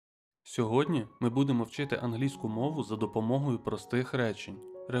Сьогодні ми будемо вчити англійську мову за допомогою простих речень.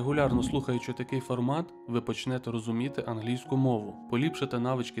 Регулярно слухаючи такий формат, ви почнете розуміти англійську мову, поліпшите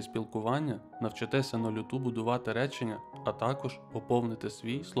навички спілкування, навчитеся на люту будувати речення, а також поповните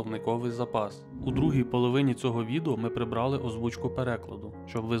свій словниковий запас. У другій половині цього відео ми прибрали озвучку перекладу,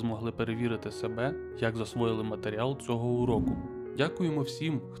 щоб ви змогли перевірити себе, як засвоїли матеріал цього уроку. Дякуємо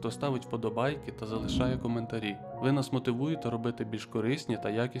всім, хто ставить вподобайки та залишає коментарі. Ви нас мотивуєте робити більш корисні та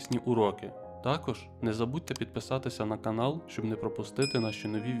якісні уроки. Також не забудьте підписатися на канал, щоб не пропустити наші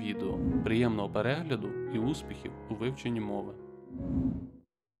нові відео. Приємного перегляду і успіхів у вивченні мови.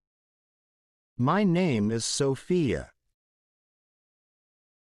 My name is Sophia.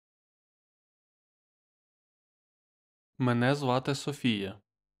 Мене звати Софія.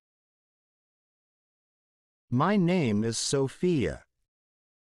 My name is Sophia.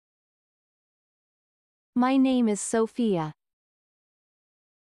 My name is Sophia.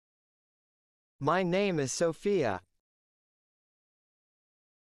 My name is Sophia.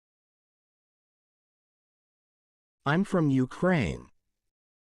 I'm from Ukraine.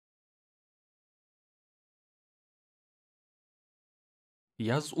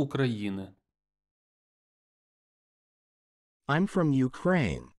 Я з України. I'm from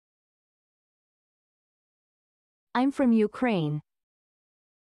Ukraine. I'm from Ukraine.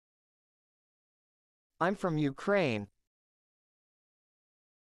 I'm from Ukraine.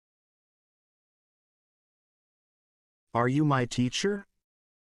 Are you my teacher?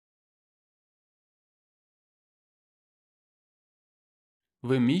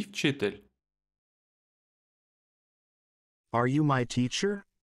 Ви мій вчитель? Are you my teacher?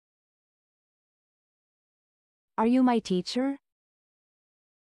 Are you my teacher?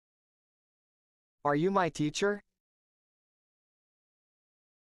 Are you my teacher?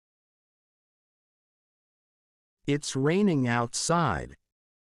 It's raining outside.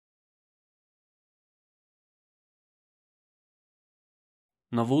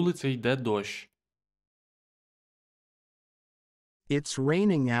 На вулиці йде дощ. It's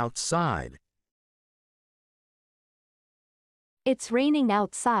raining outside. It's raining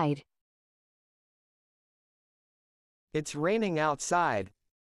outside. It's raining outside.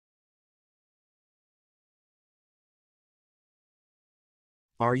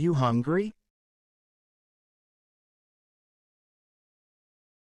 Are you hungry?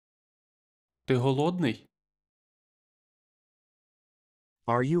 Ти голодний?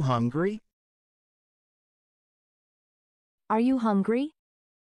 Are you hungry? Are you hungry?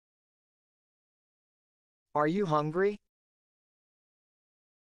 Are you hungry?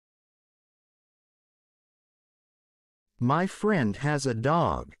 My friend has a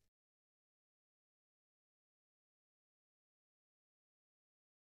dog.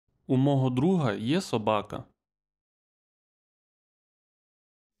 У мого друга є собака.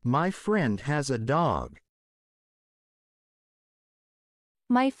 My friend has a dog.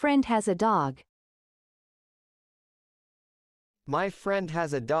 My friend has a dog. My friend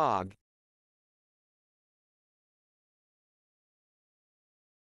has a dog.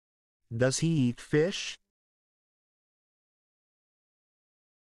 Does he eat fish?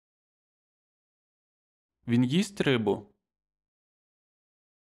 Він їсть рибу.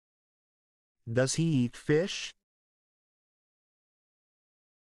 Does he eat fish?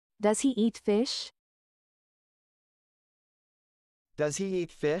 Does he eat fish? Does he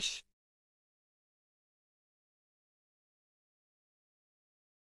eat fish?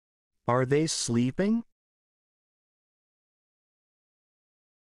 Are they sleeping?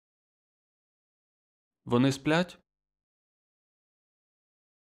 Вони сплять?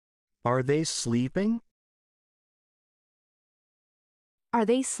 Are they sleeping? Are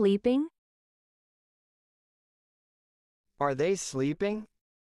they sleeping? Are they sleeping?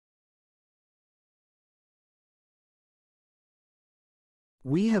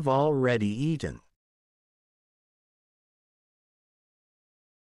 We have already eaten.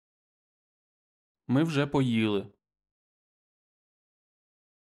 Ми вже поїли.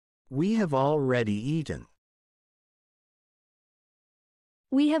 We have already eaten.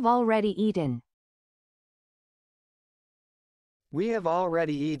 We have already eaten. We have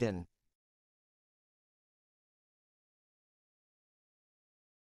already eaten.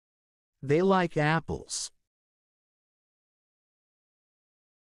 They like apples.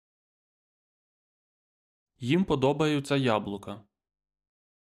 Їм подобаються яблука.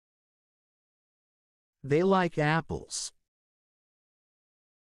 They like apples.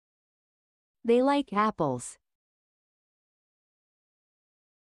 They like apples.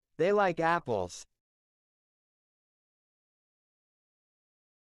 They like apples.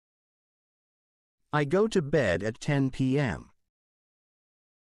 I go to bed at 10 p.m.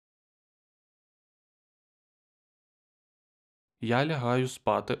 Я лягаю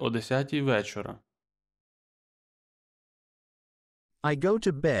спати о 10 вечора. I go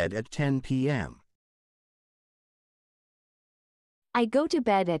to bed at 10 p.m. I go to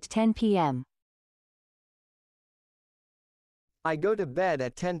bed at 10 p.m. I go to bed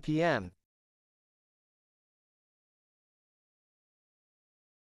at 10 p.m.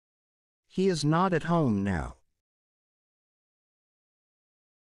 He is not at home now.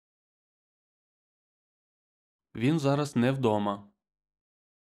 Він зараз не вдома.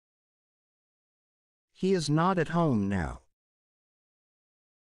 He is not at home now.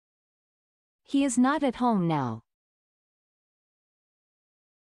 He is not at home now.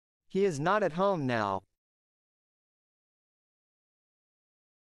 He is not at home now.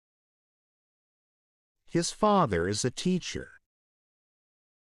 His father is a teacher.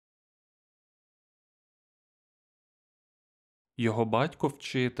 Його батько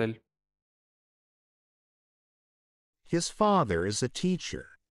вчитель. His father is a teacher.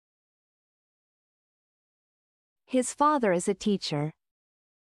 His father is a teacher.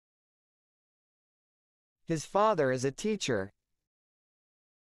 His father is a teacher.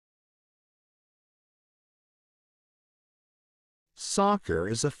 Soccer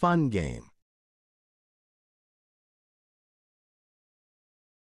is a fun game.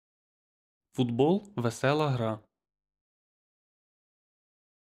 Футбол – весела гра.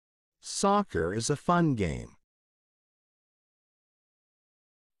 Soccer is a fun game.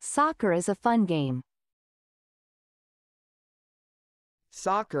 Soccer is a fun game.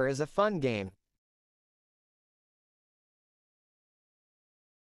 Soccer is a fun game.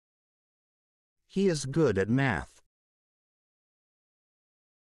 He is good at math.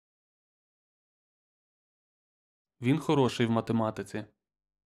 Він хороший в математиці.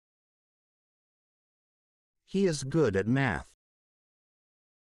 He is good at math.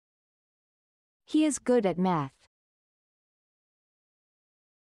 He is good at math.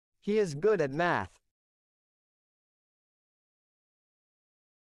 He is good at math.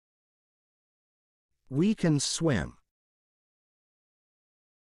 We can swim.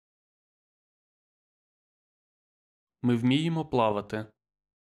 Ми вміємо плавати.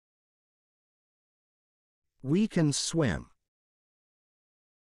 We can swim.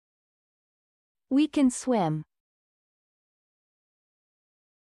 We can swim.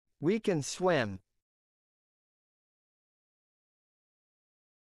 We can swim.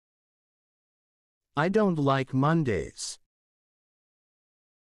 I don't like Mondays.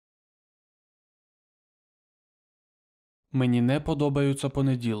 Мені не подобаються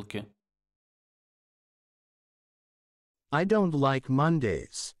понеділки. I don't like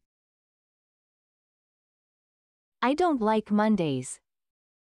Mondays. I don't like Mondays.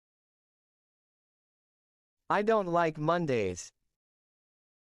 I don't like Mondays.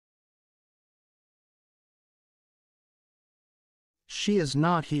 She is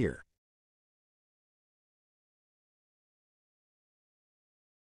not here.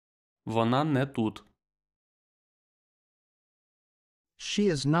 Вона не тут. She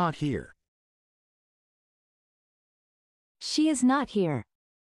is not here. She is not here.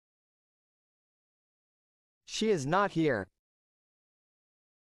 She is not here.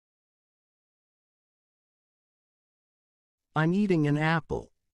 I'm eating an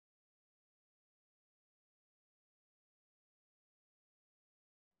apple.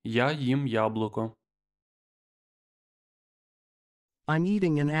 Я їм яблуко. I'm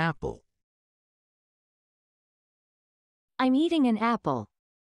eating an apple. I'm eating an apple.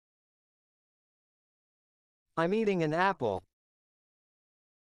 I'm eating an apple.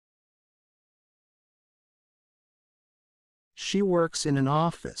 She works in an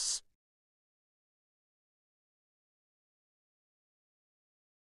office.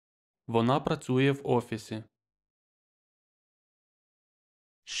 Вона працює в офісі.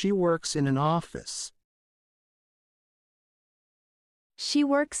 She works in an office. She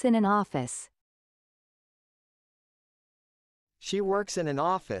works in an office. She works in an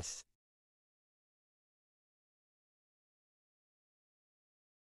office.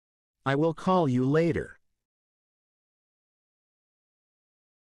 I will call you later.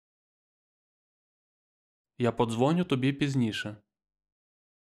 Я подзвоню тобі пізніше.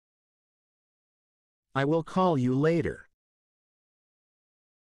 I will call you later.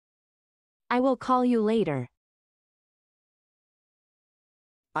 I will call you later.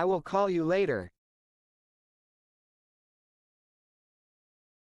 I will call you later.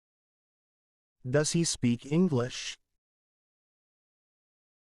 Does he speak English?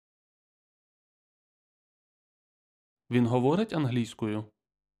 Він говорить англійською?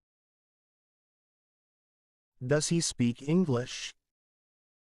 Does he speak English?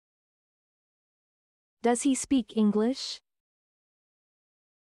 Does he speak English?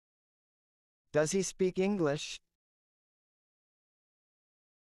 Does he speak English?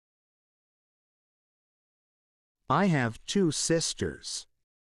 I have two sisters.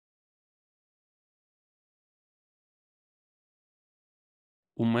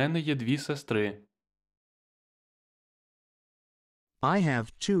 У мене є дві сестри. I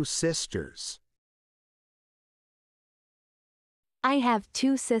have two sisters. I have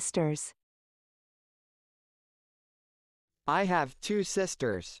two sisters. I have two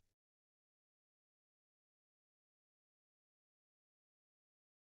sisters.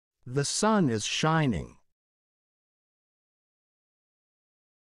 The sun is shining.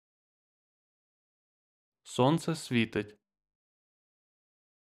 Сонце світить.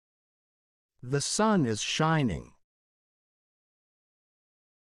 The sun is shining.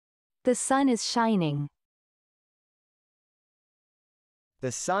 The sun is shining.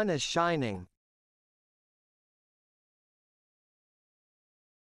 The sun is shining.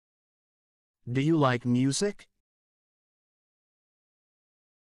 Do you like music?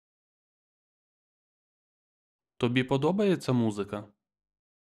 Тобі подобається музика?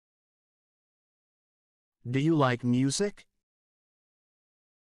 Do you like music?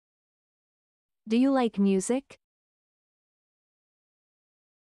 Do you like music?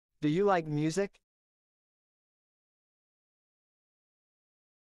 Do you like music?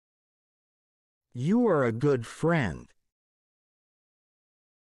 You are a good friend.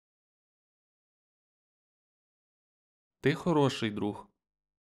 Ти хороший друг.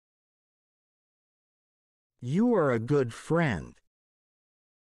 You are a good friend.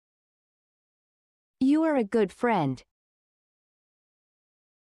 You are a good friend.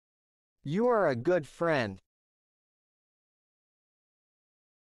 You are a good friend.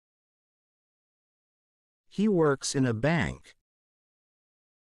 He works in a bank.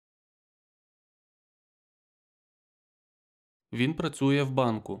 Він працює в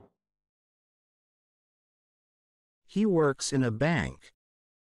банку. He works in a bank.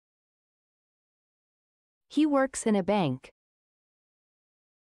 He works in a bank.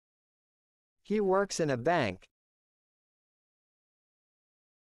 He works in a bank.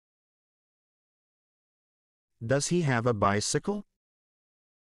 Does he have a bicycle?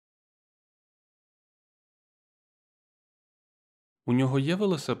 У нього є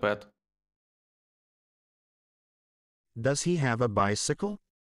велосипед? Does he have a bicycle?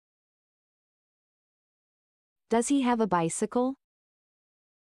 Does he have a bicycle?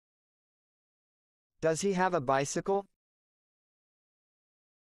 Does he have a bicycle?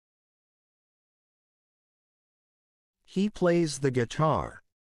 He plays the guitar.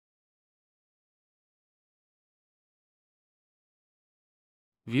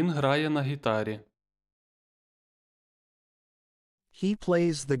 Він грає на гітарі. He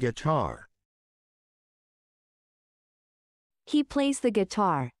plays the guitar. He plays the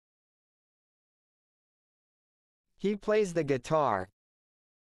guitar. He plays the guitar.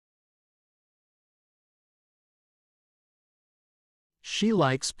 She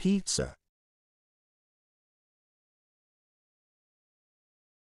likes pizza.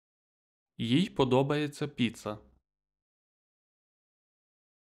 Їй подобається піца.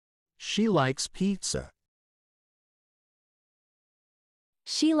 She likes pizza.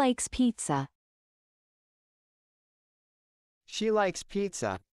 She likes pizza. She likes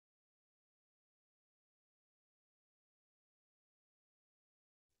pizza.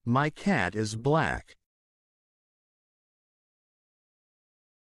 My cat is black.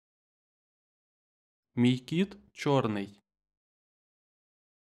 Мій кіт чорний.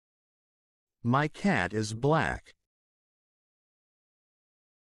 My cat is black.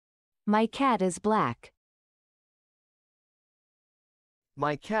 My cat is black.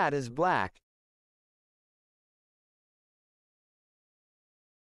 My cat is black.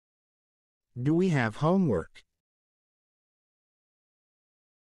 Do we have homework?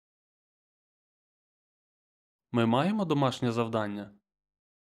 Ми маємо домашнє завдання?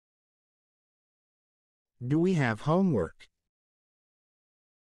 Do we have homework?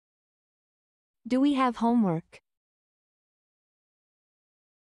 Do we have homework?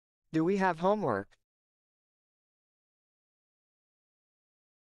 Do we have homework?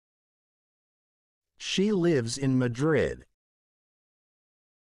 She lives in Madrid.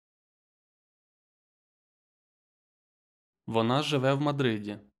 Вона живе в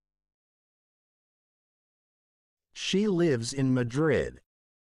Мадриді. She lives in Madrid.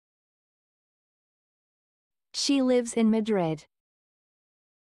 She lives in Madrid.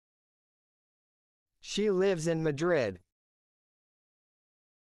 She lives in Madrid.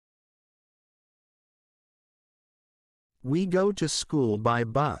 We go to school by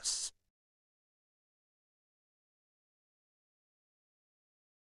bus.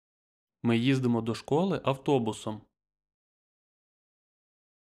 Ми їздимо до школи автобусом.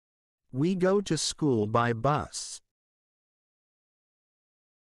 We go to school by bus.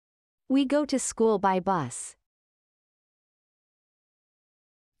 We go to school by bus.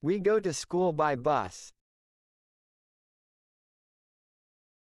 We go to school by bus.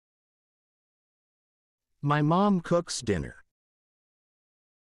 My mom cooks dinner.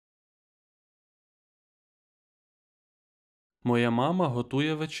 Моя мама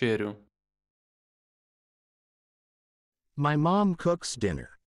готує вечерю. My mom cooks dinner.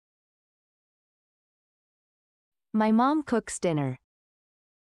 My mom cooks dinner.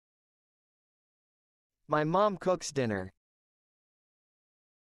 My mom cooks dinner.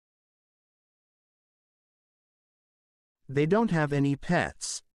 They don't have any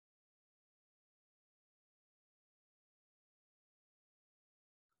pets.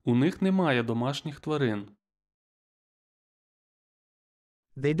 У них немає домашніх тварин.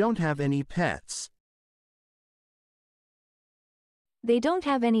 They don't have any pets. They don't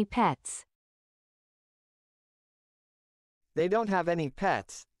have any pets. They don't have any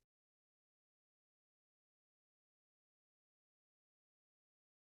pets.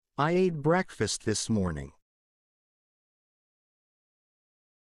 I ate breakfast this morning.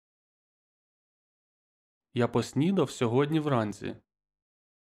 Я поснідав сьогодні вранці.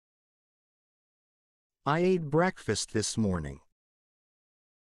 I ate breakfast this morning.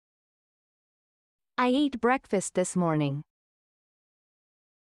 I ate breakfast this morning.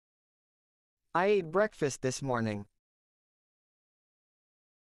 I ate breakfast this morning.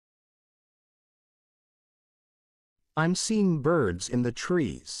 I'm seeing birds in the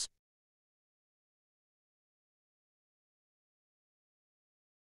trees.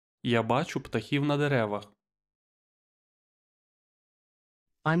 Я бачу птахів на деревах.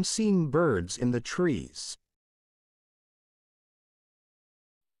 I'm seeing birds in the trees.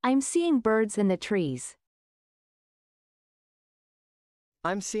 I'm seeing birds in the trees.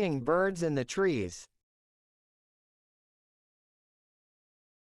 I'm seeing birds in the trees.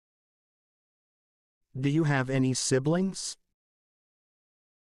 Do you have any siblings?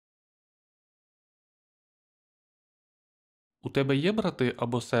 У тебе є брати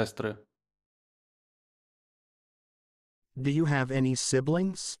або сестри? Do you have any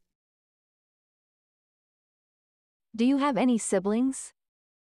siblings? Do you have any siblings?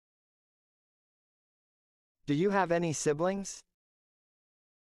 Do you have any siblings?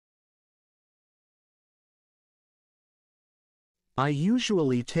 I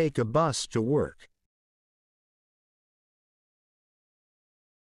usually take a bus to work.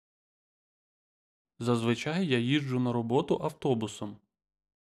 Зазвичай я їжджу на роботу автобусом.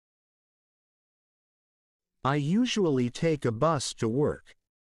 I usually take a bus to work.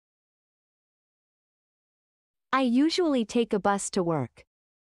 I usually take a bus to work.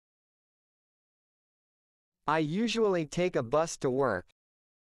 I usually take a bus to work.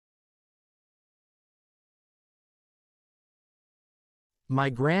 My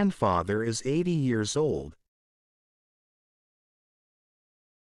grandfather is 80 years old.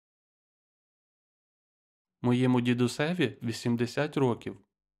 Моєму дідусеві 80 років.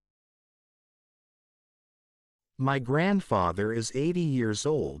 My grandfather is 80 years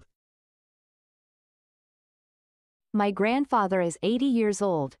old. My grandfather is 80 years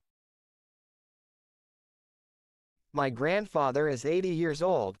old. My grandfather is 80 years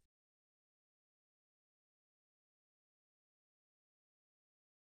old.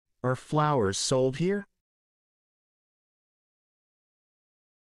 Are flowers sold here?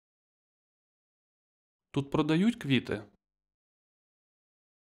 Тут продають квіти.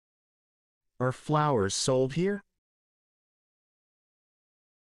 Are flowers sold here?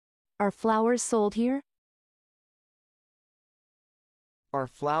 Are flowers sold here? Are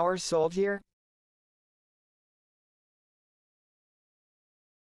flowers sold here?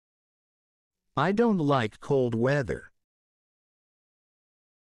 I don't like cold weather.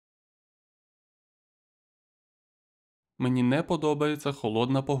 Мені не подобається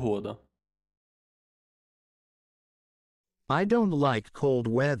холодна погода. I don't like cold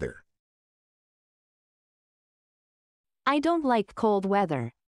weather. I don't like cold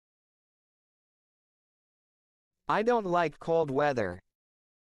weather. I don't like cold weather.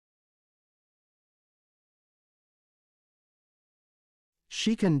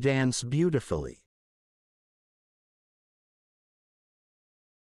 She can dance beautifully.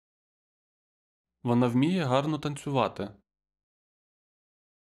 Вона вміє гарно танцювати.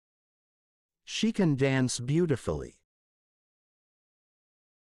 She can dance beautifully.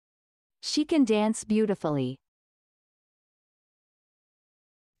 She can dance beautifully.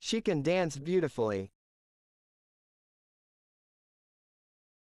 She can dance beautifully.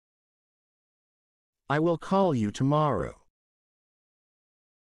 I will call you tomorrow.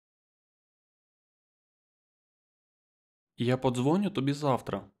 Я подзвоню тобі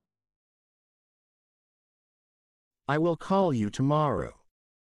завтра. I will call you tomorrow.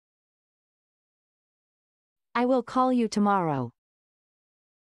 I will call you tomorrow.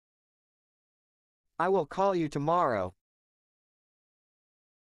 I will call you tomorrow.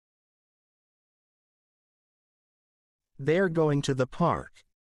 They're going to the park.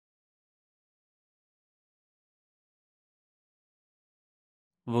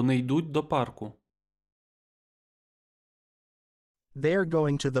 Вони йдуть до парку. They're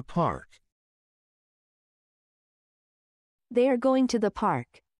going to the park. They are going to the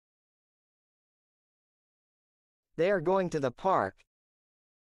park. They are going to the park.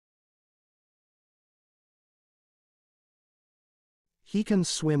 He can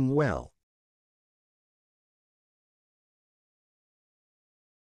swim well.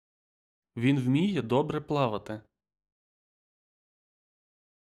 Він вміє добре плавати.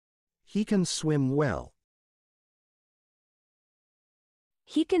 He can swim well.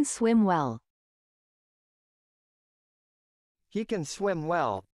 He can swim well. He can swim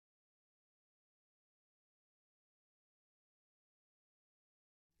well.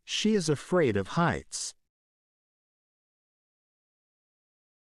 She is afraid of heights.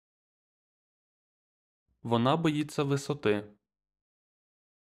 Вона боїться висоти.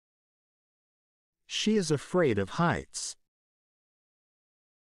 She is afraid of heights.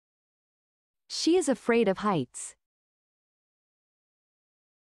 She is afraid of heights.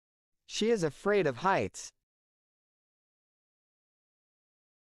 She is afraid of heights.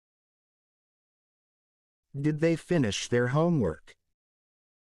 Did they finish their homework?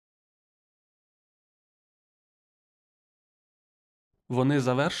 Вони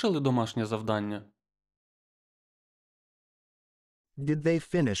завершили домашнє завдання? Did they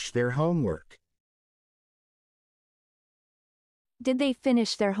finish their homework? Did they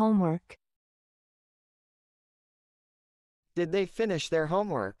finish their homework? Did they finish their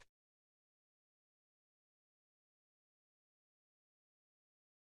homework?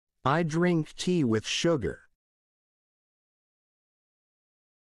 I drink tea with sugar.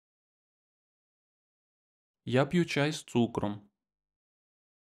 Я п'ю чай з цукром.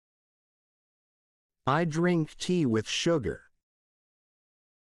 I drink tea with sugar.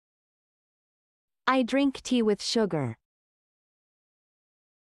 I drink tea with sugar.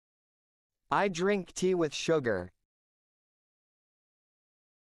 I drink tea with sugar.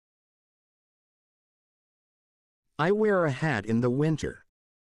 I wear a hat in the winter.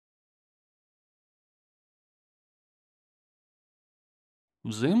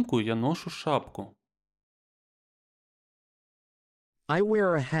 Взимку я ношу шапку. I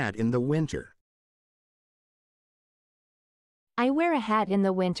wear a hat in the winter. I wear a hat in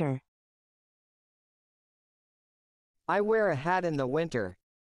the winter. I wear a hat in the winter.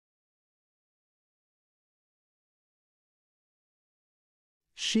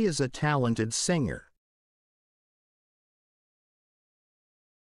 She is a talented singer.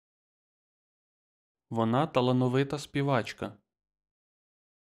 Вона талановита співачка.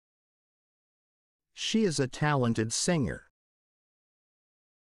 She is a talented singer.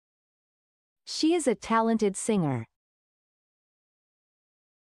 She is a talented singer.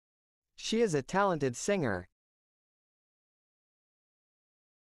 She is a talented singer.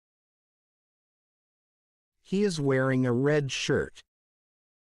 He is wearing a red shirt.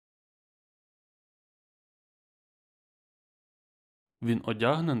 Він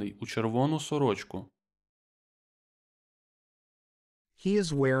одягнений у червону сорочку. He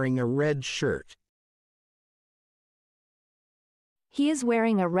is wearing a red shirt. He is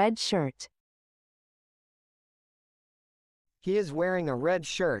wearing a red shirt. He is wearing a red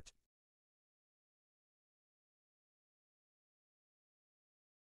shirt.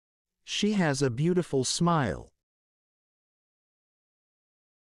 She has a beautiful smile.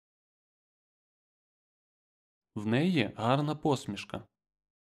 В неї гарна посмішка.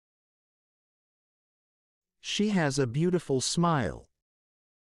 She has a beautiful smile.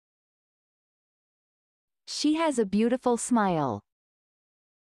 She has a beautiful smile.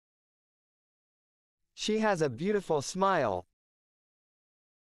 She has a beautiful smile.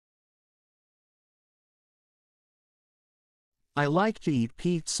 I like to eat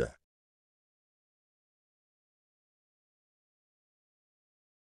pizza.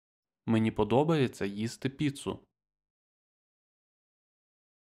 Мені подобається їсти піцу.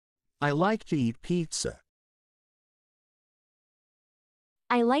 I like to eat pizza.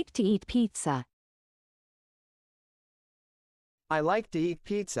 I like to eat pizza. I like to eat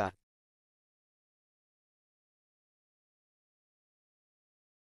pizza.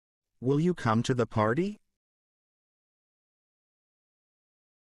 Will you come to the party?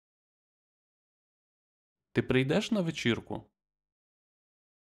 Ти прийдеш на вечірку?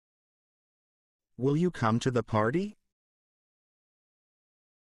 Will you come to the party?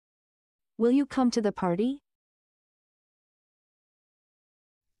 Will you come to the party?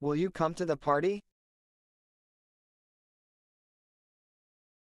 Will you come to the party?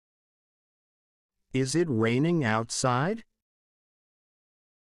 Is it raining outside?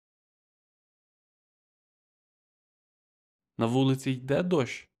 На вулиці йде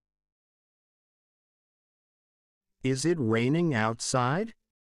дощ? Is it raining outside?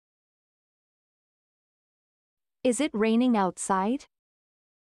 Is it raining outside?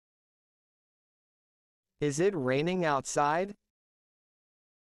 Is it raining outside?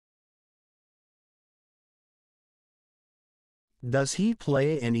 Does he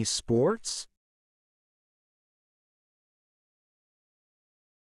play any sports?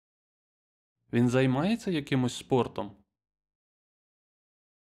 Він займається якимось спортом?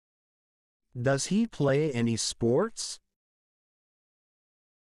 Does he play any sports?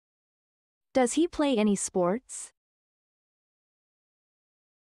 Does he play any sports?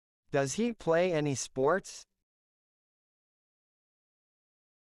 Does he play any sports?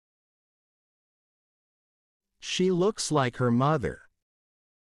 She looks like her mother.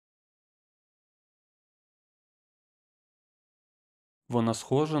 Вона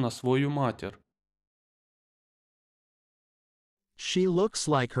схожа на свою матір. She looks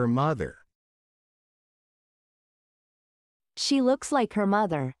like her mother. She looks like her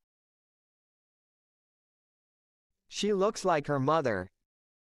mother. She looks like her mother.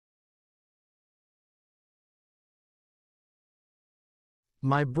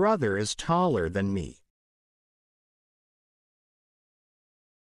 My brother is taller than me.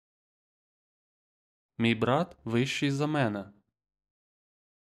 Мій брат вищий за мене.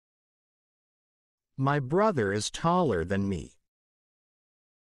 My brother is taller than me.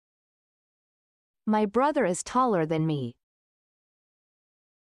 My brother is taller than me.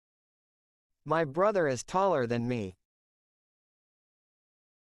 My brother is taller than me.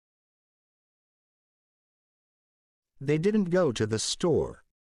 They didn't go to the store.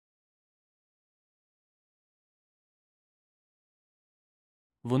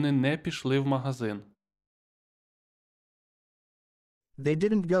 Вони не пішли в магазин. They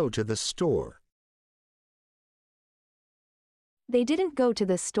didn't go to the store. They didn't go to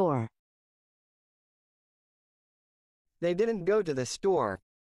the store. They didn't go to the store.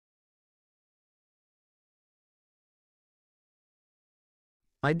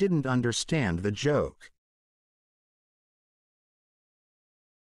 I didn't understand the joke.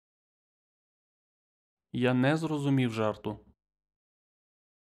 Я не зрозумів жарту.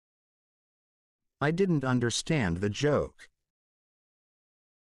 I didn't understand the joke.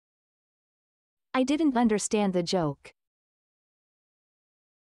 I didn't understand the joke.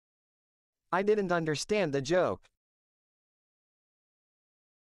 I didn't understand the joke.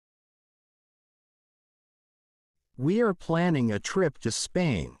 We are planning a trip to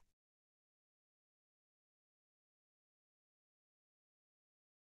Spain.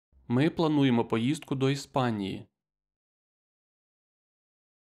 Ми плануємо поїздку до Іспанії.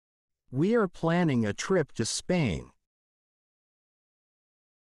 We are planning a trip to Spain.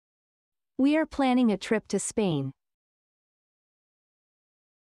 We are planning a trip to Spain.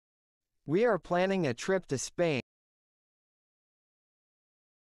 We are planning a trip to Spain.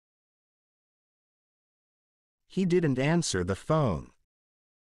 He didn't answer the phone.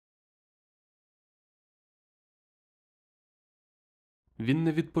 Він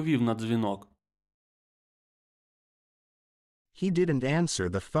не відповів на дзвінок. He didn't answer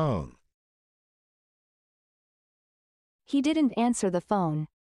the phone. He didn't answer the phone.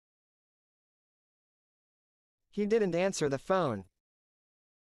 He didn't answer the phone.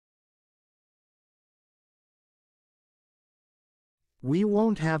 We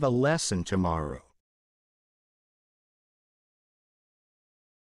won't have a lesson tomorrow.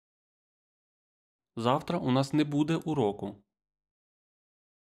 Завтра у нас не буде уроку.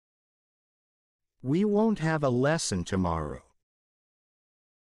 We won't have a lesson tomorrow.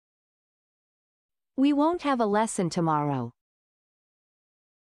 We won't have a lesson tomorrow.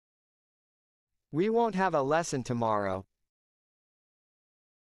 We won't have a lesson tomorrow.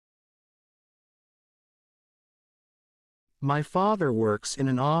 My father works in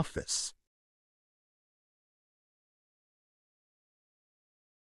an office.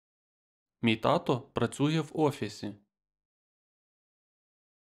 Мій тато працює в офісі.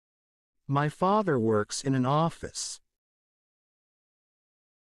 My father works in an office.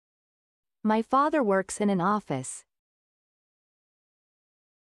 My father works in an office.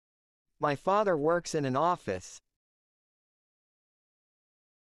 My father works in an office.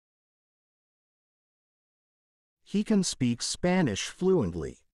 He can speak Spanish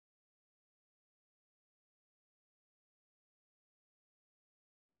fluently.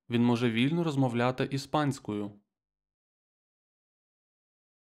 Він може вільно розмовляти іспанською.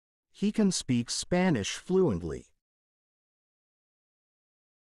 He can speak Spanish fluently.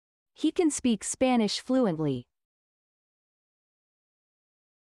 He can speak Spanish fluently.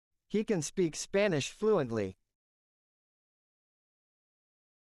 He can speak Spanish fluently.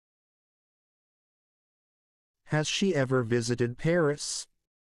 Has she ever visited Paris?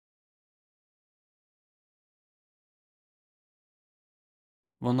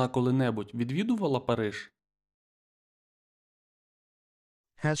 Вона коли-небудь відвідувала Париж?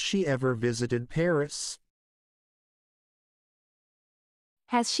 Has she ever visited Paris?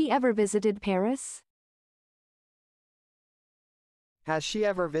 Has she ever visited Paris? Has she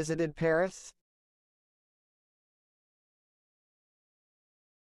ever visited Paris?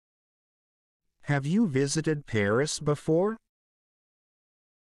 Have you visited Paris before?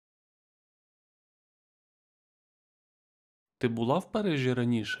 Ти була в Парижі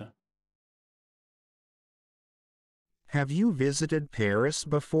раніше? Have you visited Paris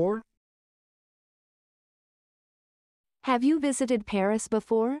before? Have you visited Paris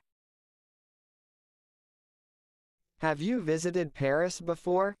before? Have you visited Paris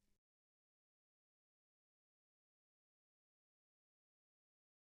before?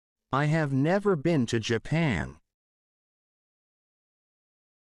 I have never been to Japan.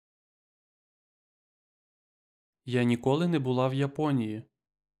 Я ніколи не була в Японії.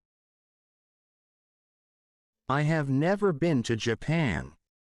 I have never been to Japan.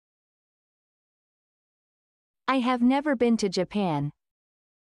 I have never been to Japan.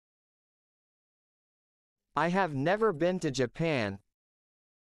 I have never been to Japan.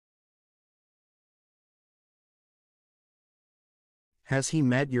 Has he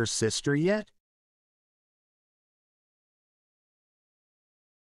met your sister yet?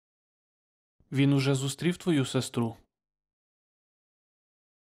 Він уже зустрів твою сестру?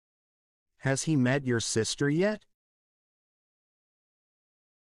 Has he met your sister yet?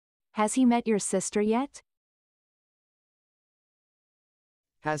 Has he met your sister yet?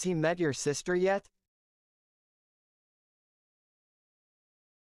 Has he met your sister yet?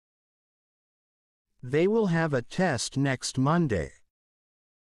 They will have a test next Monday.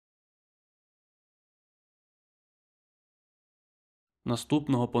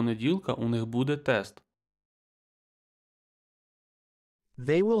 Наступного понеділка у них буде тест.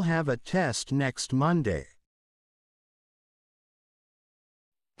 They will have a test next Monday.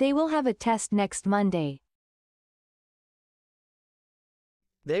 They will have a test next Monday.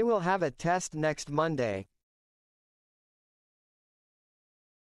 They will have a test next Monday.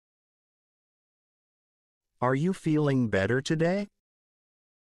 Are you feeling better today?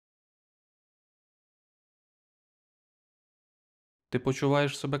 Ти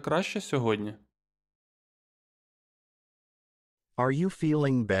почуваєш себе краще сьогодні? Are you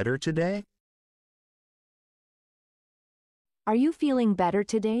feeling better today? Are you feeling better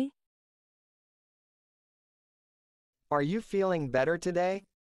today? Are you feeling better today?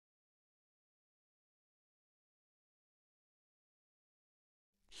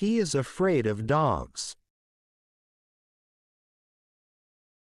 He is afraid of dogs.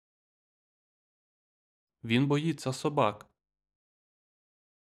 Він боїться собак.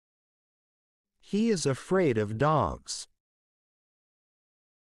 He is afraid of dogs.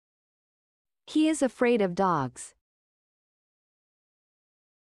 He is afraid of dogs.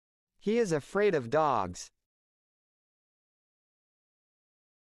 He is afraid of dogs.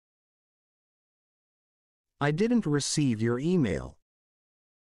 I didn't receive your email.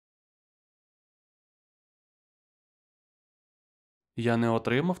 Я не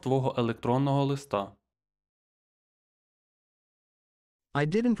отримав твого електронного листа. I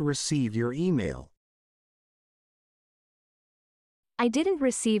didn't receive your email. I didn't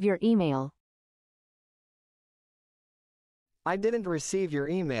receive your email. I didn't receive your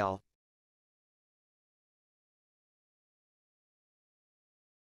email.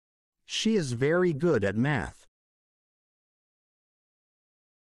 She is very good at math.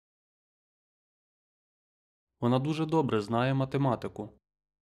 Вона дуже добре знає математику.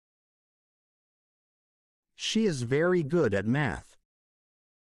 She is very good at math.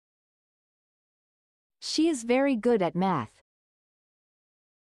 She is very good at math.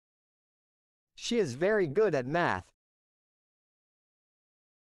 She is very good at math.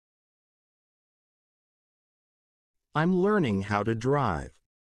 I'm learning how to drive.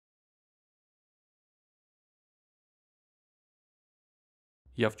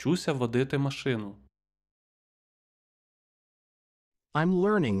 Я вчуся водити машину. I'm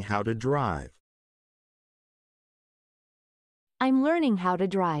learning how to drive. I'm learning how to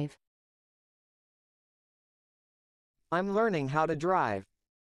drive. I'm learning how to drive.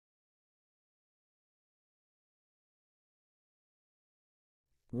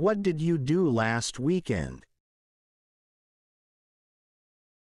 What did you do last weekend?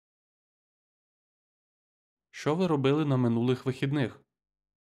 Що ви робили на минулих вихідних?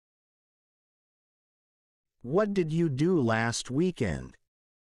 What did you do last weekend?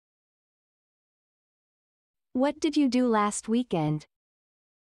 What did you do last weekend?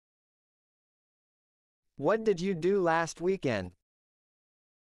 What did you do last weekend?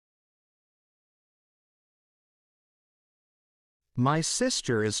 My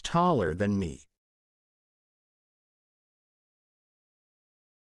sister is taller than me.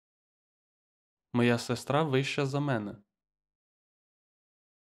 Моя сестра вища за мене.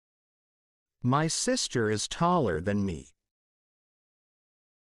 My sister is taller than me.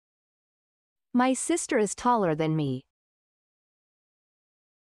 My sister is taller than me.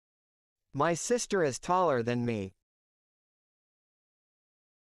 My sister is taller than me.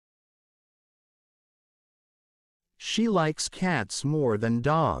 She likes cats more than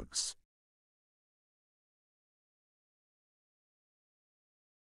dogs.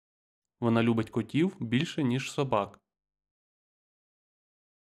 Вона любить котів більше, ніж собак.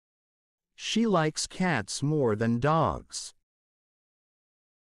 She likes cats more than dogs.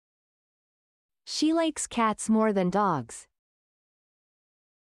 She likes cats more than dogs.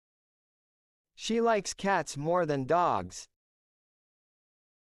 She likes cats more than dogs.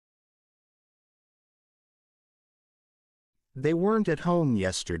 They weren't at home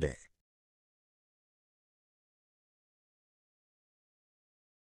yesterday.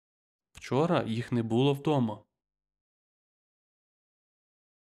 Вчора їх не було вдома.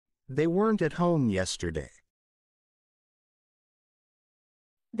 They weren't at home yesterday.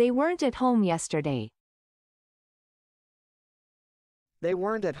 They weren't at home yesterday. They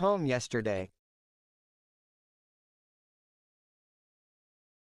weren't at home yesterday.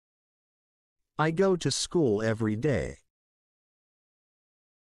 I go to school every day.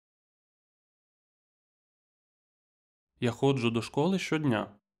 Я ходжу до школи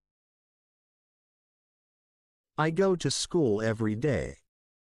щодня. I go to school every day.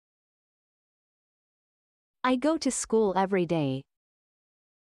 I go to school every day.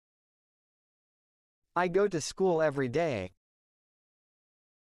 I go to school every day.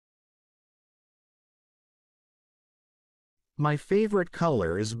 My favorite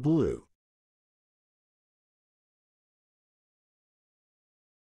color is blue.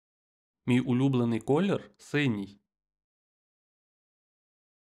 Мій улюблений колір – синій.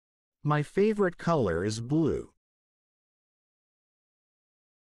 My favorite color is blue.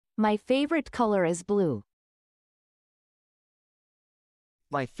 My favorite color is blue.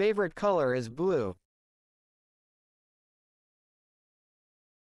 My favorite color is blue.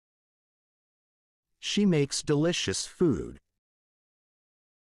 She makes delicious food.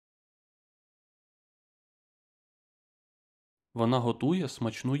 Вона готує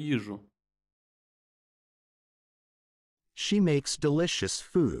смачну їжу. She makes delicious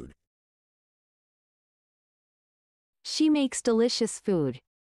food. She makes delicious food.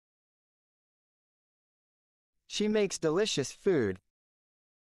 She makes delicious food.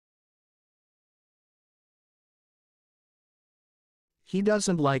 He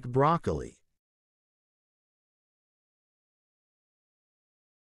doesn't like broccoli.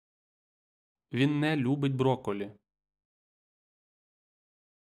 Він не любить брокколі.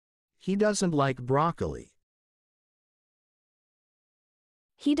 He doesn't like broccoli.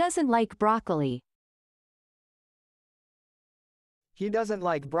 He doesn't like broccoli. He doesn't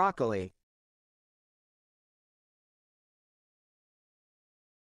like broccoli.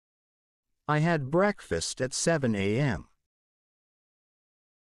 I had breakfast at 7 a.m.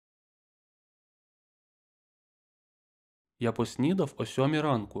 Я поснідав о 7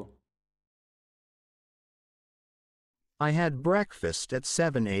 ранку. I had breakfast at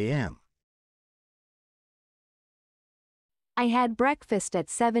 7 a.m. I had breakfast at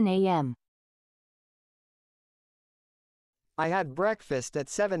 7 a.m. I had breakfast at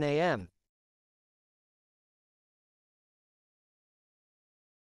 7 a.m.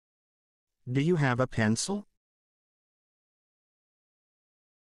 Do you have a pencil?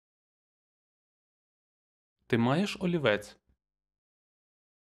 Ти маєш олівець?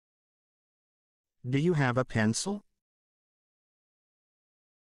 Do you have a pencil?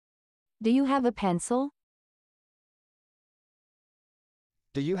 Do you have a pencil?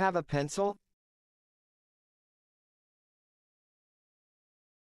 Do you have a pencil?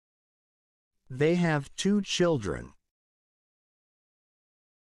 They have 2 children.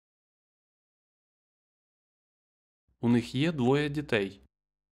 У них є 2 дітей.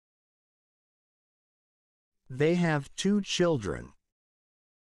 They have 2 children.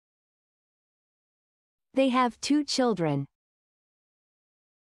 They have 2 children.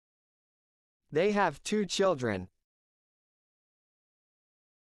 They have 2 children.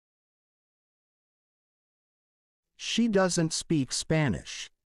 She doesn't speak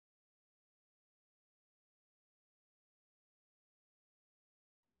Spanish.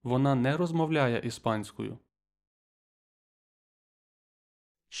 Вона не розмовляє іспанською.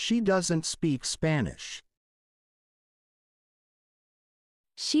 She doesn't speak Spanish.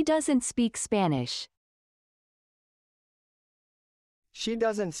 She doesn't speak Spanish. She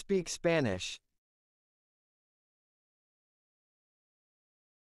doesn't speak Spanish.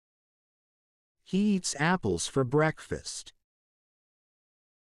 He eats apples for breakfast.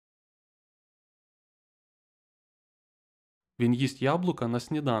 Він їсть яблука на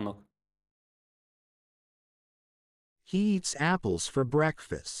сніданок. He eats apples for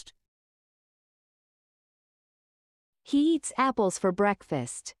breakfast. He eats apples for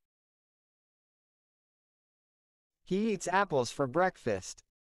breakfast. He eats apples for breakfast.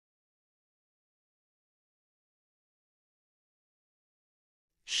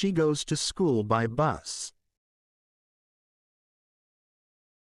 She goes to school by bus.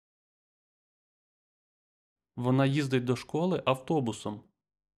 Вона їздить до школи автобусом.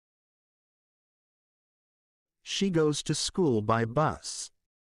 She goes to school by bus.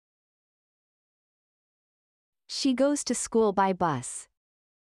 She goes to school by bus.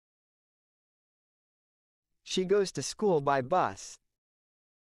 She goes to school by bus.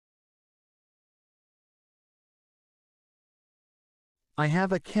 I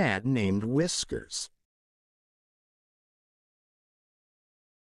have a cat named Whiskers.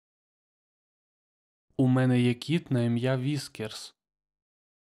 У мене є кіт на ім'я Віскерс.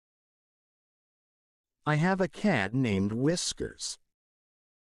 I have a cat named Whiskers.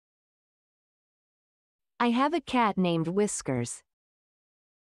 I have a cat named Whiskers.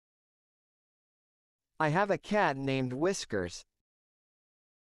 I have a cat named Whiskers.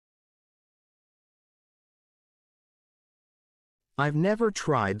 I've never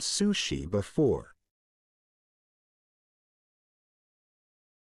tried sushi before.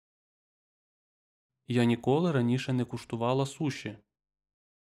 Я ніколи раніше не куштувала суші.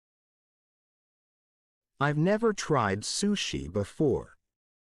 I've never tried sushi before.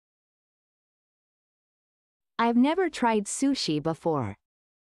 I've never tried sushi before.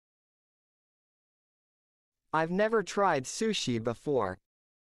 I've never tried sushi before.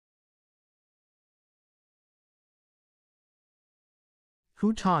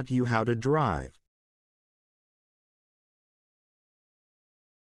 Who taught you how to drive?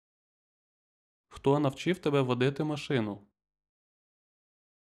 Хто навчив тебе водити машину?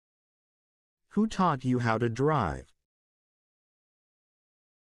 Who taught you how to drive?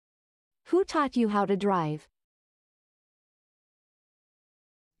 Who taught you how to drive?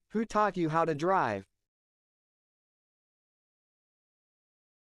 Who taught you how to drive?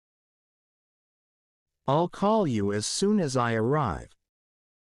 I'll call you as soon as I arrive.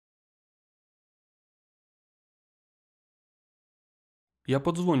 Я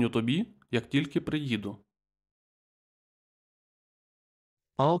подзвоню тобі, як тільки приїду.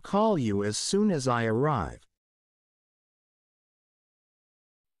 I'll call you as soon as I arrive.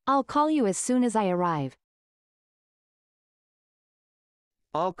 I'll call you as soon as I arrive.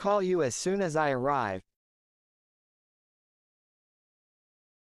 I'll call you as soon as I arrive.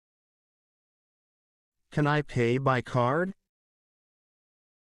 Can I pay by card?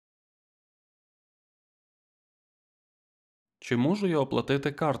 Чи можу я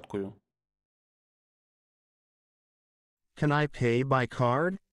оплатити карткою? Can I pay by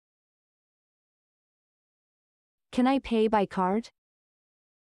card? Can I pay by card?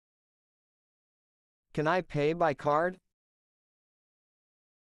 Can I pay by card?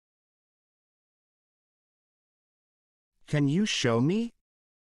 Can you show me?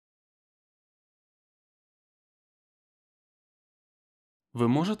 Ви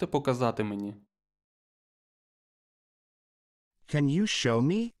можете показати мені? Can you show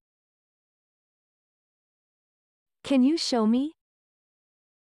me? Can you show me?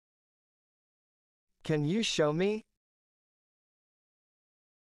 Can you show me?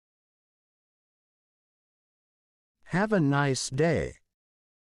 Have a nice day.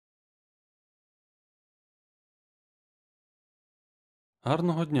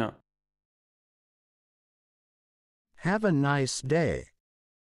 Гарного дня! Have a nice day.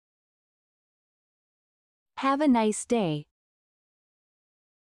 Have a nice day.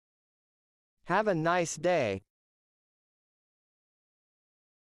 Have a nice day.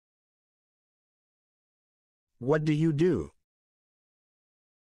 What do you do?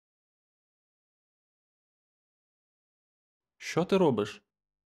 Що ти робиш?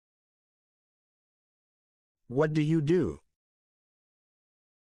 What do you do?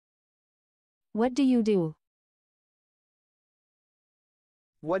 What do you do?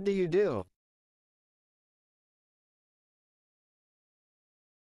 What do you do?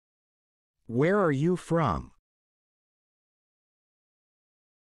 Where are you from?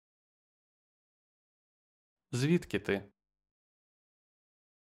 Звідки ти?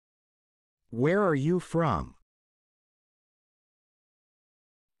 Where are you from?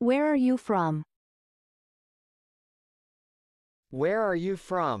 Where are you from? Where are you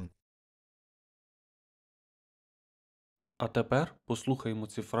from? А тепер послухаємо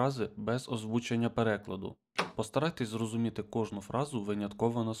ці фрази без озвучення перекладу. Постарайтесь зрозуміти кожну фразу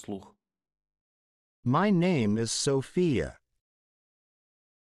винятково на слух. My name is Sophia.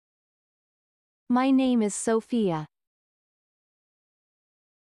 My name is Sophia.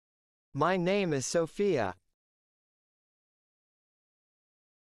 My name is Sophia.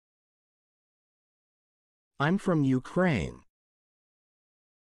 I'm from Ukraine.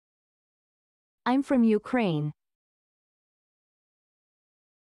 I'm from Ukraine.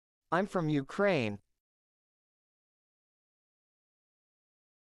 I'm from Ukraine.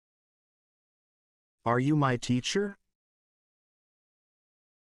 Are you my teacher?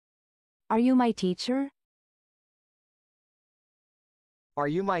 Are you my teacher? Are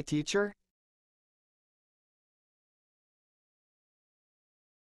you my teacher?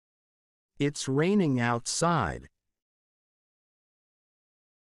 It's raining outside.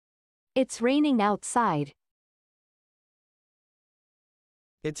 It's raining outside.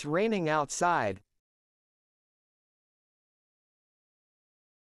 It's raining outside.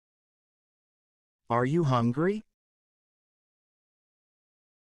 Are you hungry?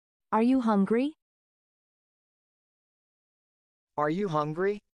 Are you hungry? Are you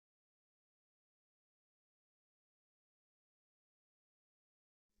hungry?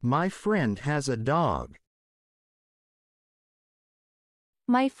 My friend has a dog.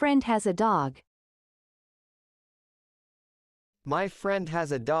 My friend has a dog. My friend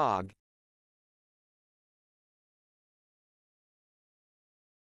has a dog.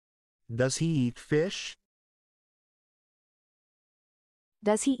 Does he eat fish?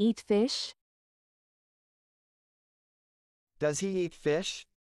 Does he eat fish? Does he eat fish?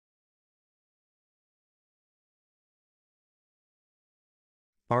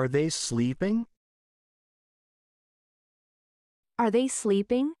 Are they sleeping? Are they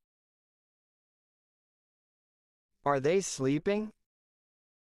sleeping? Are they sleeping?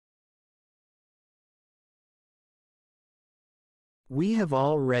 We have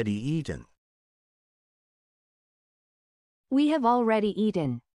already eaten. We have already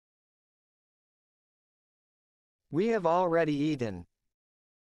eaten. We have already eaten.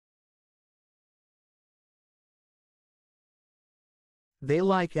 They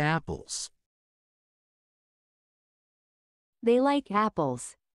like apples. They like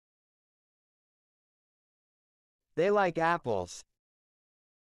apples. They like apples.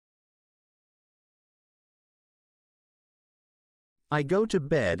 I go to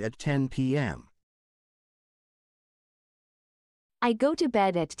bed at 10 p.m. I go to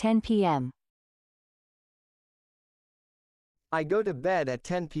bed at 10 p.m. I go to bed at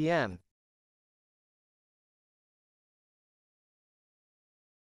 10 p.m.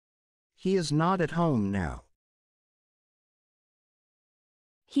 He is not at home now.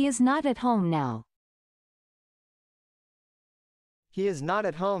 He is not at home now. He is not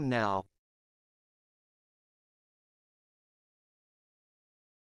at home now.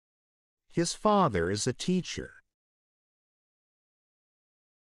 His father is a teacher.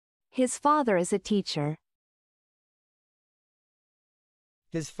 His father is a teacher.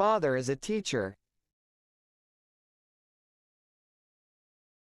 His father is a teacher.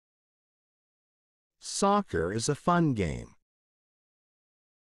 Soccer is a fun game.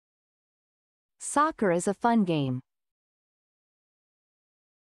 Soccer is a fun game.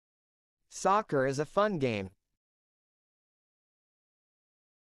 Soccer is a fun game.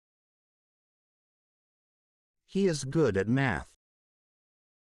 He is good at math.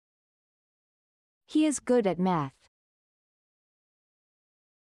 He is good at math.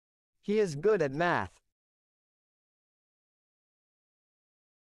 He is good at math.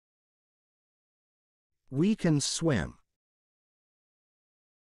 We can swim.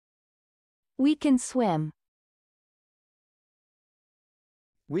 We can swim.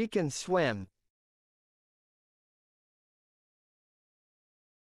 We can swim.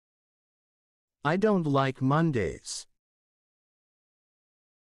 I don't like Mondays.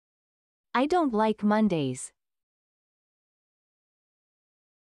 I don't like Mondays.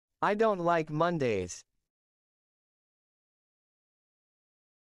 I don't like Mondays.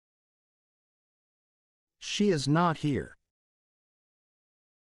 She is not here.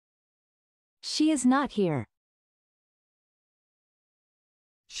 She is not here.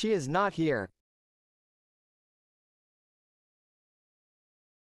 She is not here.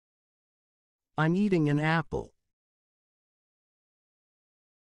 I'm eating an apple.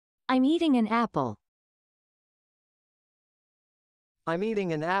 I'm eating an apple. I'm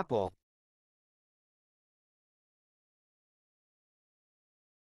eating an apple.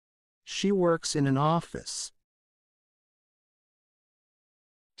 She works in an office.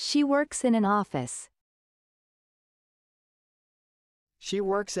 She works in an office. She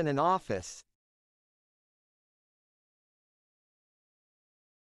works in an office.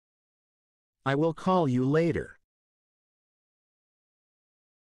 I will call you later.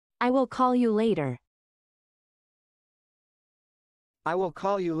 I will call you later. I will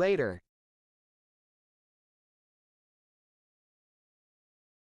call you later.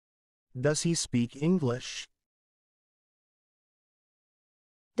 Does he speak English?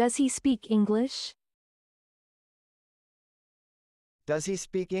 Does he speak English? Does he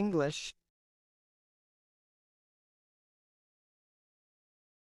speak English?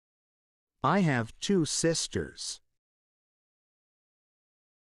 I have 2 sisters.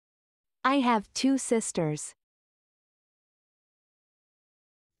 I have 2 sisters.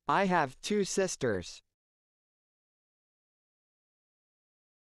 I have 2 sisters.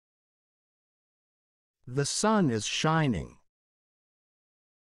 The sun is shining.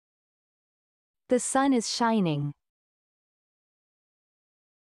 The sun is shining.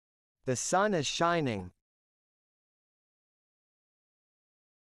 The sun is shining.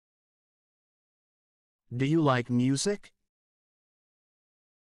 Do you like music?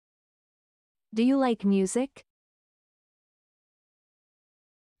 Do you like music?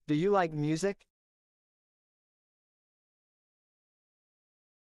 Do you like music?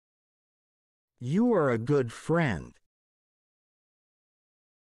 You are a good friend.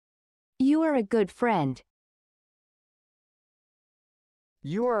 You are a good friend.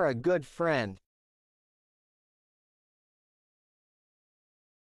 You are a good friend.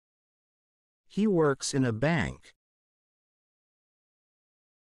 He works in a bank.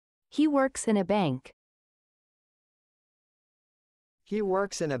 He works in a bank. He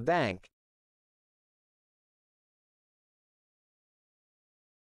works in a bank.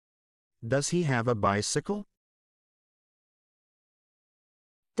 Does he have a bicycle?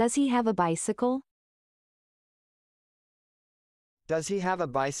 Does he have a bicycle? Does he have a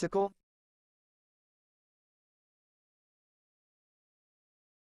bicycle?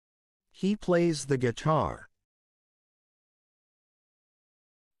 He plays the guitar.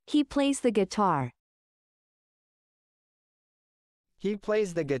 He plays the guitar. He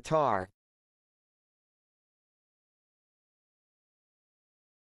plays the guitar.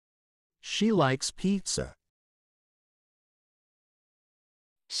 She likes pizza.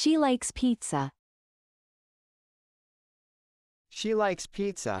 She likes pizza. She likes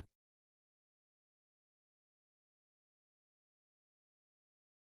pizza.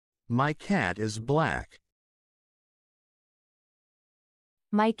 My cat is black.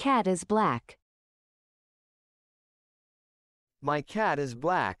 My cat is black. My cat is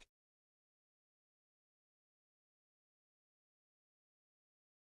black.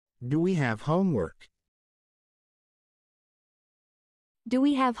 Do we have homework? Do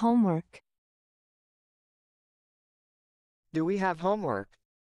we have homework? Do we have homework?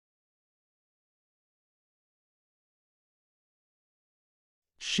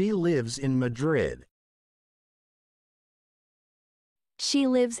 She lives in Madrid. She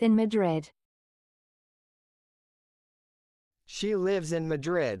lives in Madrid. She lives in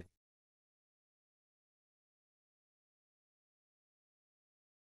Madrid.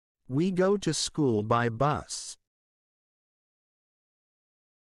 We go to school by bus.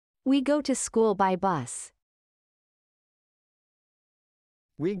 We go to school by bus.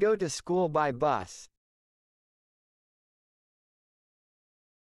 We go to school by bus.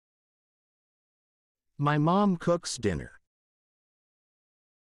 My mom cooks dinner.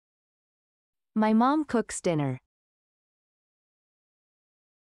 My mom cooks dinner.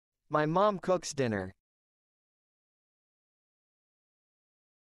 My mom cooks dinner.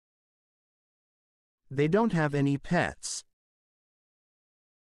 They don't have any pets.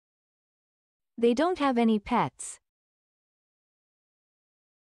 They don't have any pets.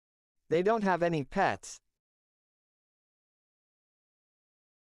 They don't have any pets.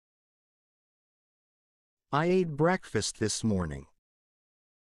 I ate breakfast this morning.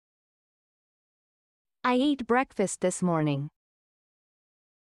 I ate breakfast this morning.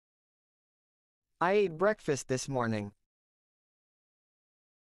 I ate breakfast this morning.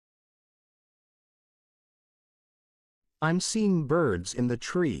 I'm seeing birds in the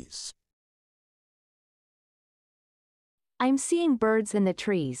trees. I'm seeing birds in the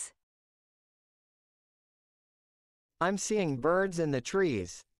trees. I'm seeing birds in the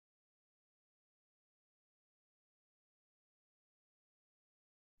trees.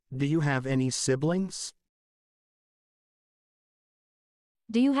 Do you have any siblings?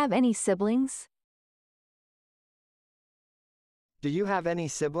 Do you have any siblings? Do you have any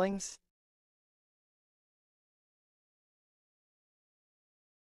siblings?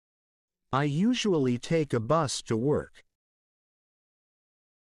 I usually take a bus to work.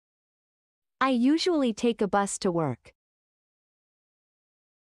 I usually take a bus to work.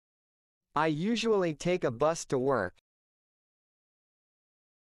 I usually take a bus to work.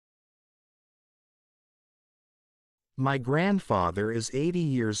 My grandfather is 80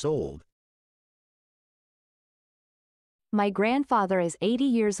 years old. My grandfather is 80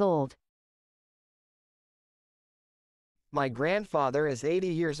 years old. My grandfather is 80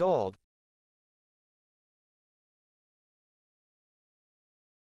 years old.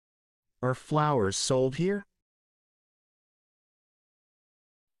 Are flowers sold here?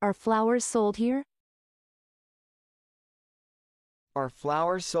 Are flowers sold here? Are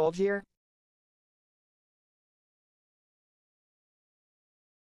flowers sold here?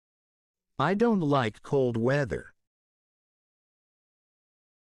 I don't like cold weather.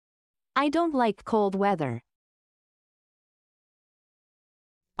 I don't like cold weather.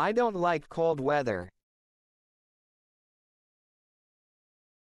 I don't like cold weather.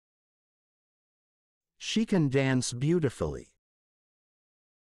 She can dance beautifully.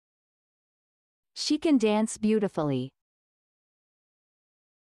 She can dance beautifully.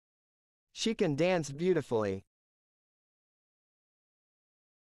 She can dance beautifully.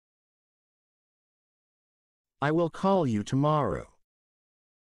 I will call you tomorrow.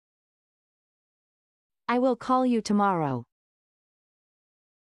 I will call you tomorrow.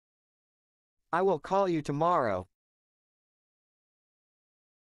 I will call you tomorrow.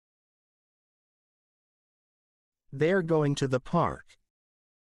 They're going to the park.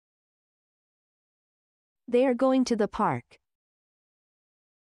 They are going to the park.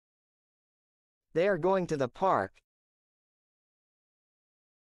 They are going to the park.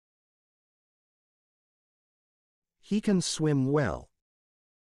 He can swim well.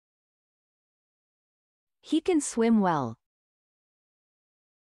 He can swim well.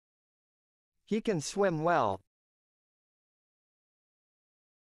 He can swim well.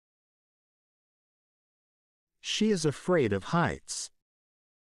 She is afraid of heights.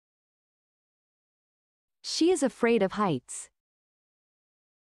 She is afraid of heights.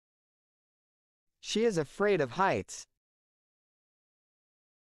 She is afraid of heights.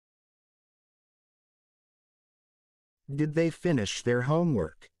 Did they finish their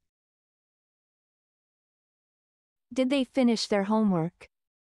homework? Did they finish their homework?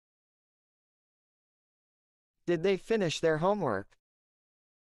 Did they finish their homework?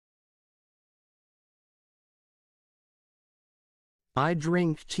 I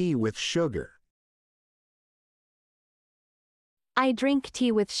drink tea with sugar. I drink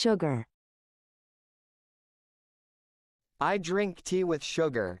tea with sugar. I drink tea with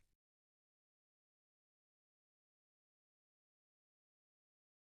sugar.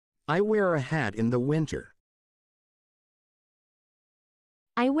 I wear a hat in the winter.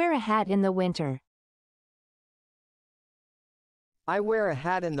 I wear a hat in the winter. I wear a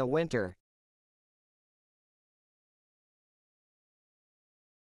hat in the winter.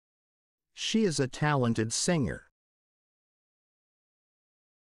 She is a talented singer.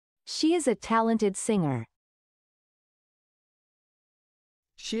 She is a talented singer.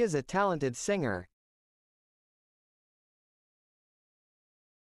 She is a talented singer.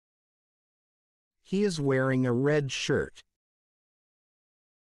 He is wearing a red shirt.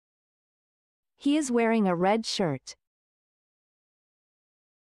 He is wearing a red shirt.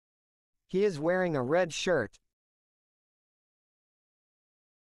 He is wearing a red shirt.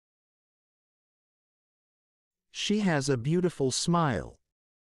 She has a beautiful smile.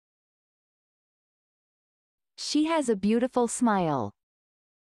 She has a beautiful smile.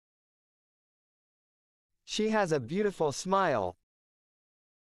 She has a beautiful smile.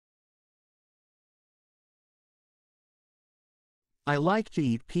 I like to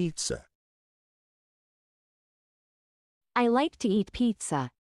eat pizza. I like to eat pizza.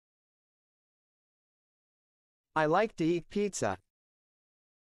 I like to eat pizza.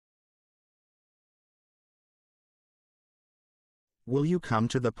 Will you come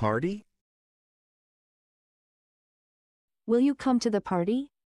to the party? Will you come to the party?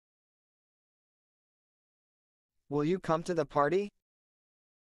 Will you come to the party?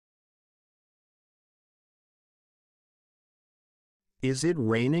 Is it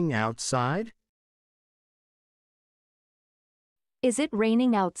raining outside? Is it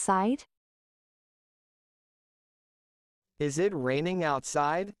raining outside? Is it raining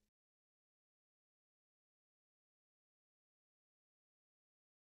outside?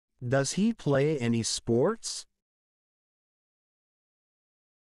 Does he play any sports?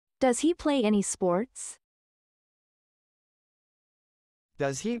 Does he play any sports?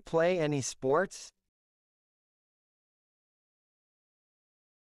 Does he play any sports?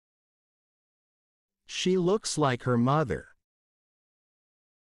 She looks like her mother.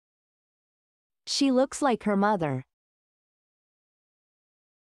 She looks like her mother.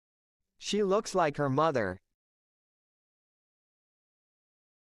 She looks like her mother.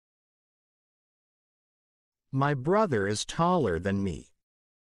 My brother is taller than me.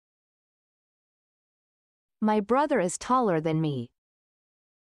 My brother is taller than me.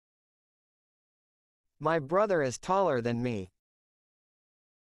 My brother is taller than me.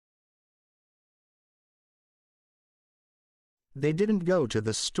 They didn't go to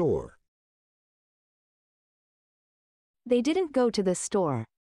the store. They didn't go to the store.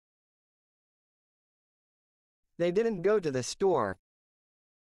 They didn't go to the store.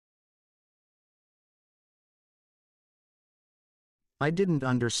 I didn't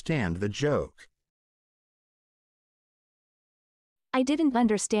understand the joke. I didn't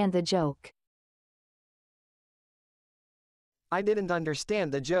understand the joke. I didn't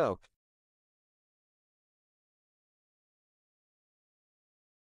understand the joke.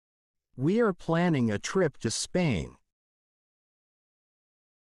 We are planning a trip to Spain.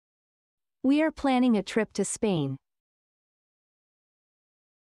 We are planning a trip to Spain.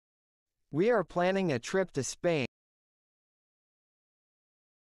 We are planning a trip to Spain.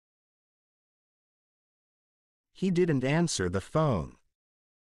 He didn't answer the phone.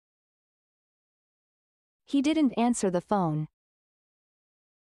 He didn't answer the phone.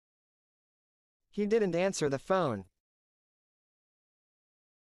 He didn't answer the phone.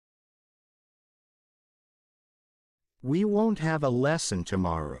 We won't have a lesson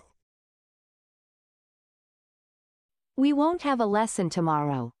tomorrow. We won't have a lesson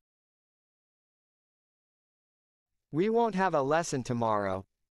tomorrow. We won't have a lesson tomorrow.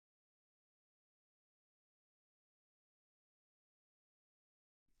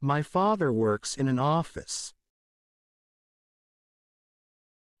 My father works in an office.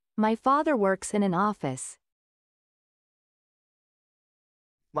 My father works in an office.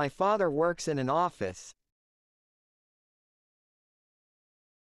 My father works in an office.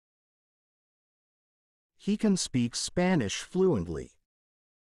 He can speak Spanish fluently.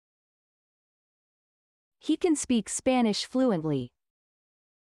 He can speak Spanish fluently.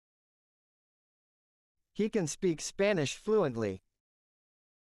 He can speak Spanish fluently.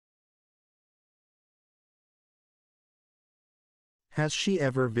 Has she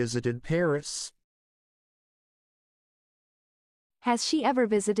ever visited Paris? Has she ever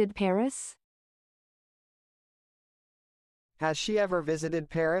visited Paris? Has she ever visited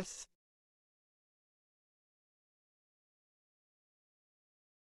Paris?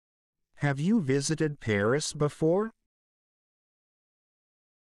 Have you visited Paris before?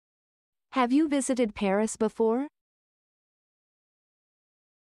 Have you visited Paris before?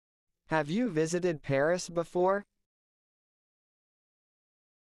 Have you visited Paris before?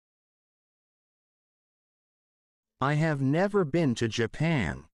 I have never been to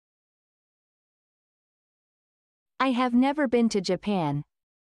Japan. I have never been to Japan.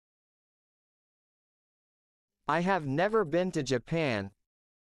 I have never been to Japan.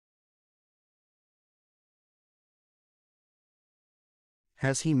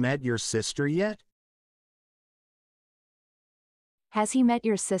 Has he met your sister yet? Has he met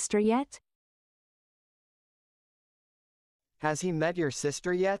your sister yet? Has he met your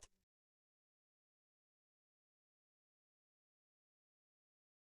sister yet?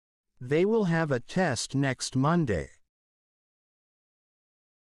 They will have a test next Monday.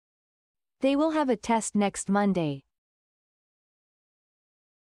 They will have a test next Monday.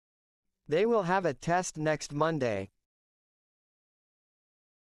 They will have a test next Monday.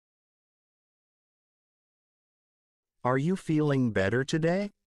 Are you feeling better today?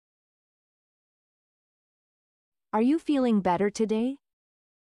 Are you feeling better today?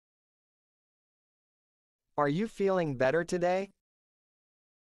 Are you feeling better today?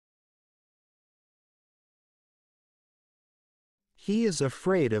 He is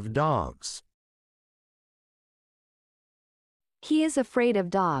afraid of dogs. He is afraid of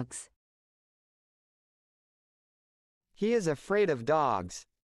dogs. He is afraid of dogs.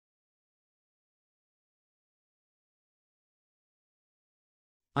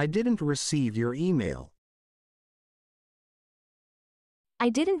 I didn't receive your email. I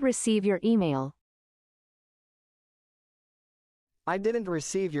didn't receive your email. I didn't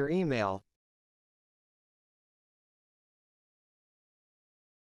receive your email.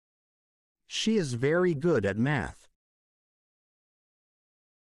 She is very good at math.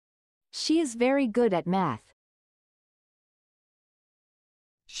 She is very good at math.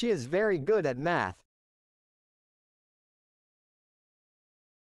 She is very good at math.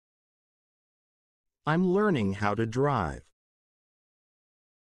 I'm learning how to drive.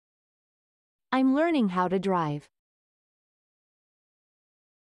 I'm learning how to drive.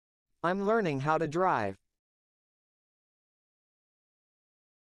 I'm learning how to drive.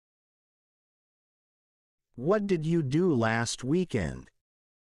 What did you do last weekend?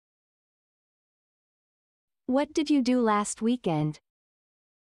 What did you do last weekend?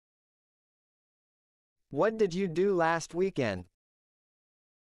 What did you do last weekend?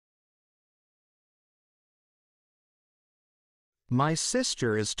 My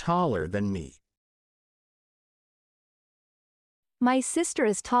sister is taller than me. My sister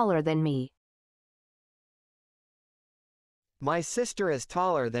is taller than me. My sister is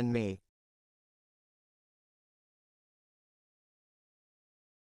taller than me.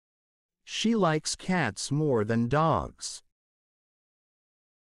 She likes cats more than dogs.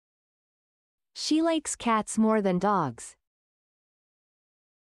 She likes cats more than dogs.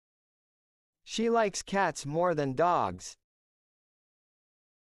 She likes cats more than dogs.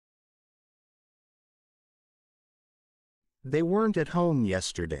 They weren't at home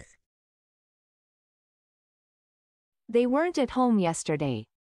yesterday. They weren't at home yesterday.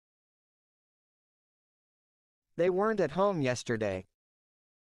 They weren't at home yesterday.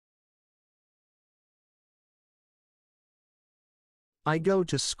 I go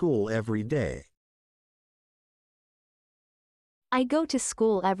to school every day. I go to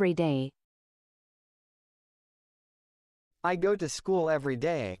school every day. I go to school every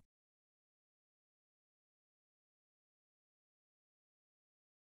day.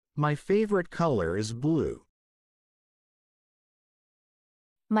 My favorite color is blue.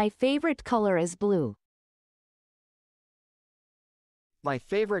 My favorite color is blue. My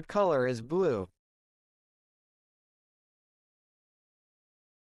favorite color is blue.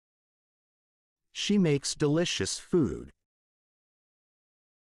 She makes delicious food.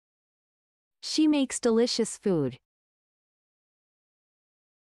 She makes delicious food.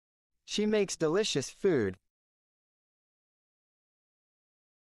 She makes delicious food.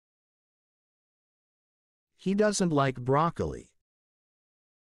 He doesn't like broccoli.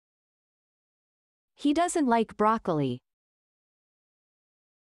 He doesn't like broccoli.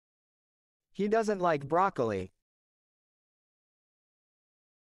 He doesn't like broccoli.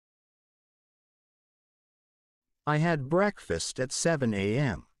 I had breakfast at 7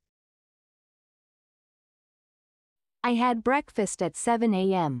 a.m. I had breakfast at 7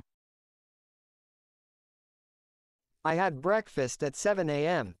 a.m. I had breakfast at 7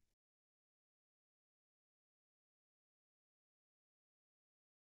 a.m.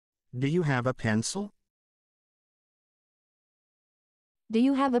 Do you have a pencil? Do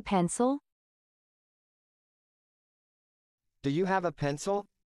you have a pencil? Do you have a pencil?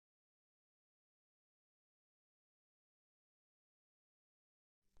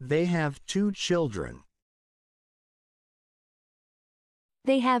 They have 2 children.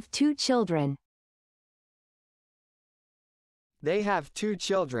 They have 2 children. They have 2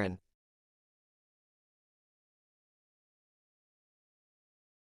 children.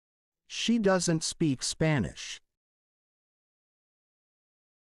 She doesn't speak Spanish.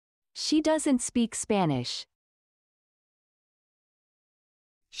 She doesn't speak Spanish.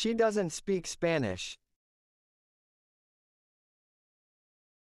 She doesn't speak Spanish.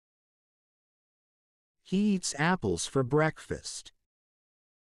 He eats apples for breakfast.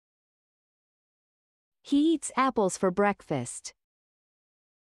 He eats apples for breakfast.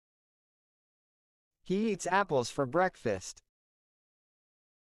 He eats apples for breakfast.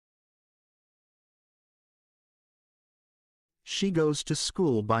 She goes to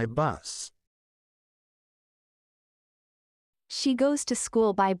school by bus. She goes to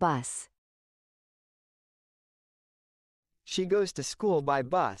school by bus. She goes to school by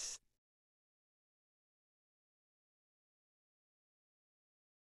bus.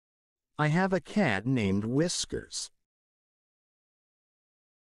 I have a cat named Whiskers.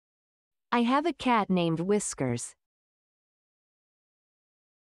 I have a cat named Whiskers.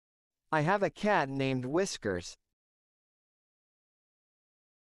 I have a cat named Whiskers.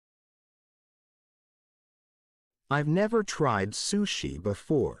 I've never tried sushi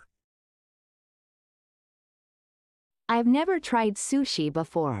before. I've never tried sushi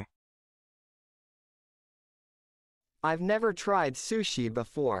before. I've never tried sushi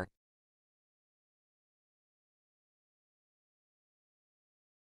before.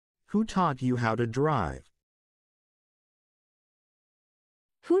 Who taught you how to drive?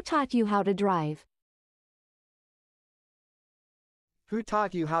 Who taught you how to drive? Who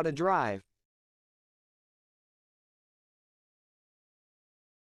taught you how to drive?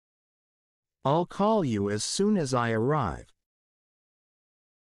 I'll call you as soon as I arrive.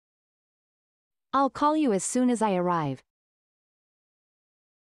 I'll call you as soon as I arrive.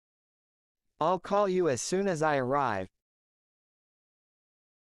 I'll call you as soon as I arrive.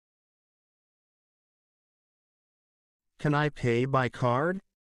 Can I pay by card?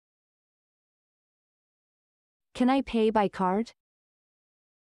 Can I pay by card?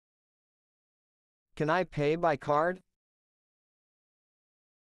 Can I pay by card?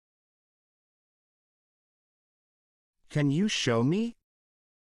 Can you show me?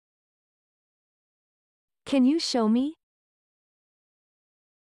 Can you show me?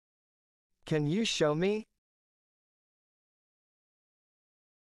 Can you show me?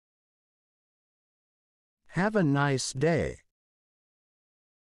 Have a nice day.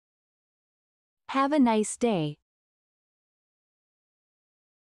 Have a nice day.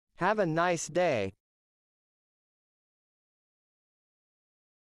 Have a nice day.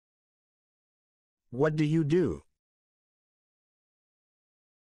 What do you do?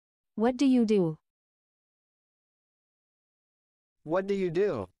 What do you do? What do you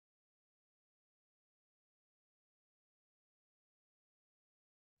do?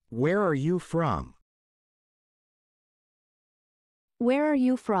 Where are you from? Where are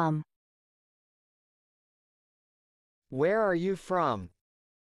you from? Where are you from?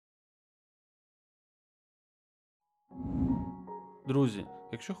 Друзі,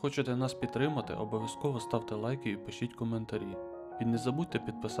 якщо хочете нас підтримати, обов'язково ставте лайки і пишіть коментарі. І не забудьте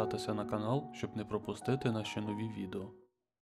підписатися на канал, щоб не пропустити наші нові відео.